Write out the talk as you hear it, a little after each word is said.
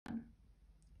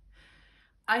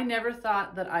I never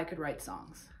thought that I could write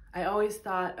songs. I always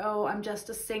thought, oh, I'm just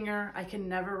a singer. I can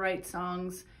never write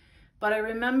songs. But I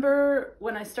remember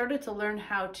when I started to learn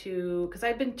how to, because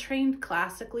I'd been trained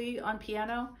classically on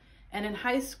piano, and in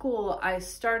high school, I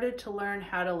started to learn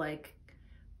how to like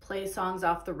play songs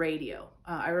off the radio.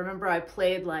 I remember I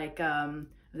played like,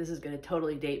 this is gonna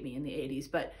totally date me in the 80s,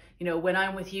 but you know, When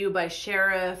I'm With You by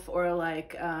Sheriff, or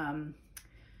like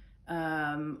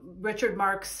Richard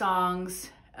Marx songs,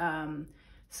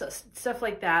 so stuff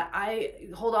like that. I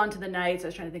Hold On to the Nights, I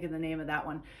was trying to think of the name of that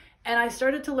one. And I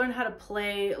started to learn how to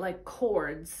play like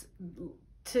chords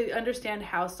to understand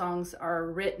how songs are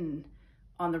written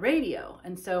on the radio.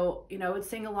 And so, you know, I would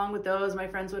sing along with those. My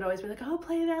friends would always be like, oh,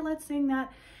 play that, let's sing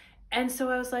that. And so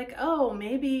I was like, oh,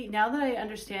 maybe now that I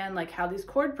understand like how these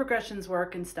chord progressions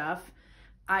work and stuff,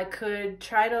 I could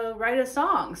try to write a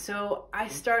song. So I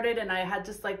started, and I had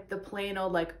just like the plain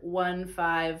old like 1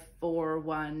 5 4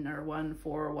 1 or 1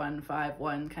 4 1 5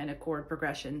 1 kind of chord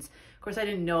progressions. Of course, I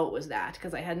didn't know it was that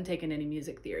because I hadn't taken any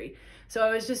music theory. So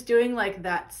I was just doing like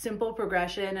that simple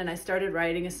progression, and I started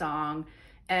writing a song.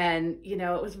 And you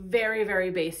know, it was very,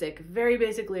 very basic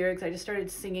lyrics. I just started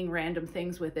singing random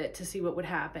things with it to see what would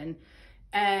happen.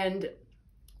 And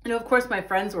you know, of course, my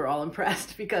friends were all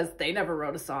impressed because they never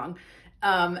wrote a song.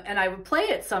 And I would play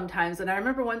it sometimes. And I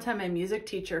remember one time my music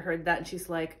teacher heard that, and she's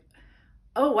like,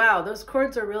 oh, wow, those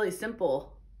chords are really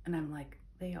simple. And I'm like,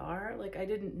 they are? Like, I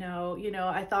didn't know, you know,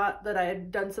 I thought that I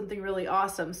had done something really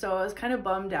awesome. So I was kind of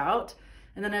bummed out.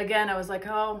 And then again, I was like,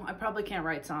 oh, I probably can't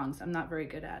write songs. I'm not very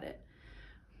good at it.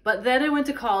 But then I went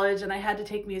to college and I had to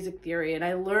take music theory, and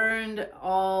I learned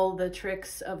all the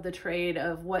tricks of the trade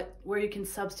of where you can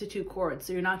substitute chords.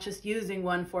 So you're not just using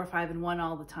 1 4 5 and 1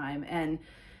 all the time. And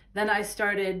then I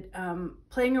started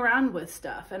playing around with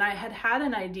stuff, and I had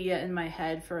an idea in my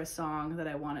head for a song that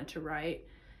I wanted to write,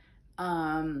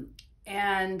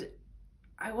 and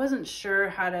I wasn't sure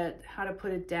how to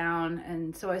put it down,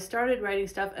 and so I started writing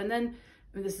stuff. And then,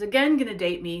 I mean, this is again gonna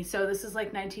date me, so this is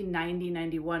like 1990,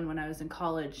 91 when I was in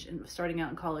college and starting out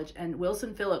in college, and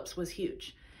Wilson Phillips was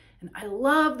huge. And I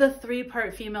love the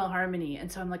 3-part female harmony, and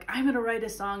so I'm like, I'm gonna write a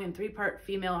song in 3-part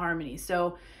female harmony.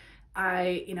 So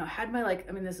I, you know, had my like,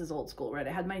 I mean, this is old school, right?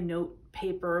 I had my note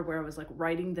paper where I was like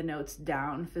writing the notes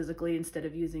down physically instead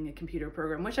of using a computer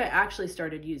program, which I actually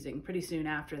started using pretty soon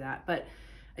after that. But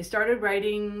I started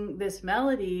writing this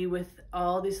melody with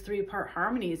all these 3-part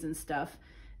harmonies and stuff,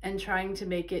 and trying to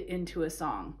make it into a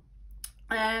song.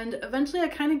 And eventually I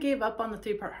kind of gave up on the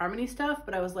 3-part harmony stuff,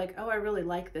 but I was like, oh, I really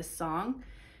like this song.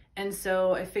 And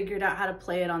so I figured out how to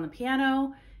play it on the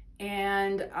piano.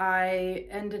 And I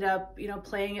ended up, you know,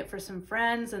 playing it for some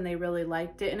friends, and they really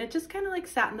liked it. And it just kind of like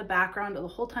sat in the background the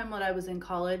whole time when I was in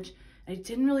college. I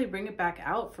didn't really bring it back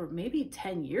out for maybe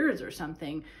 10 years or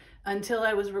something, until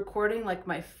I was recording like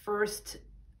my first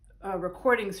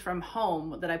recordings from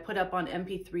home that I put up on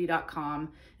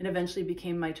mp3.com, and eventually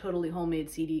became my totally homemade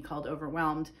CD called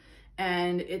Overwhelmed.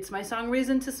 And it's my song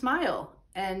Reason to Smile.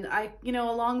 And I, you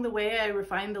know, along the way I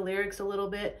refined the lyrics a little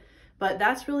bit. But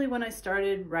that's really when I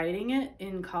started writing it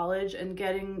in college and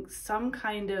getting some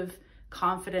kind of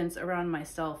confidence around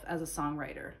myself as a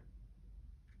songwriter.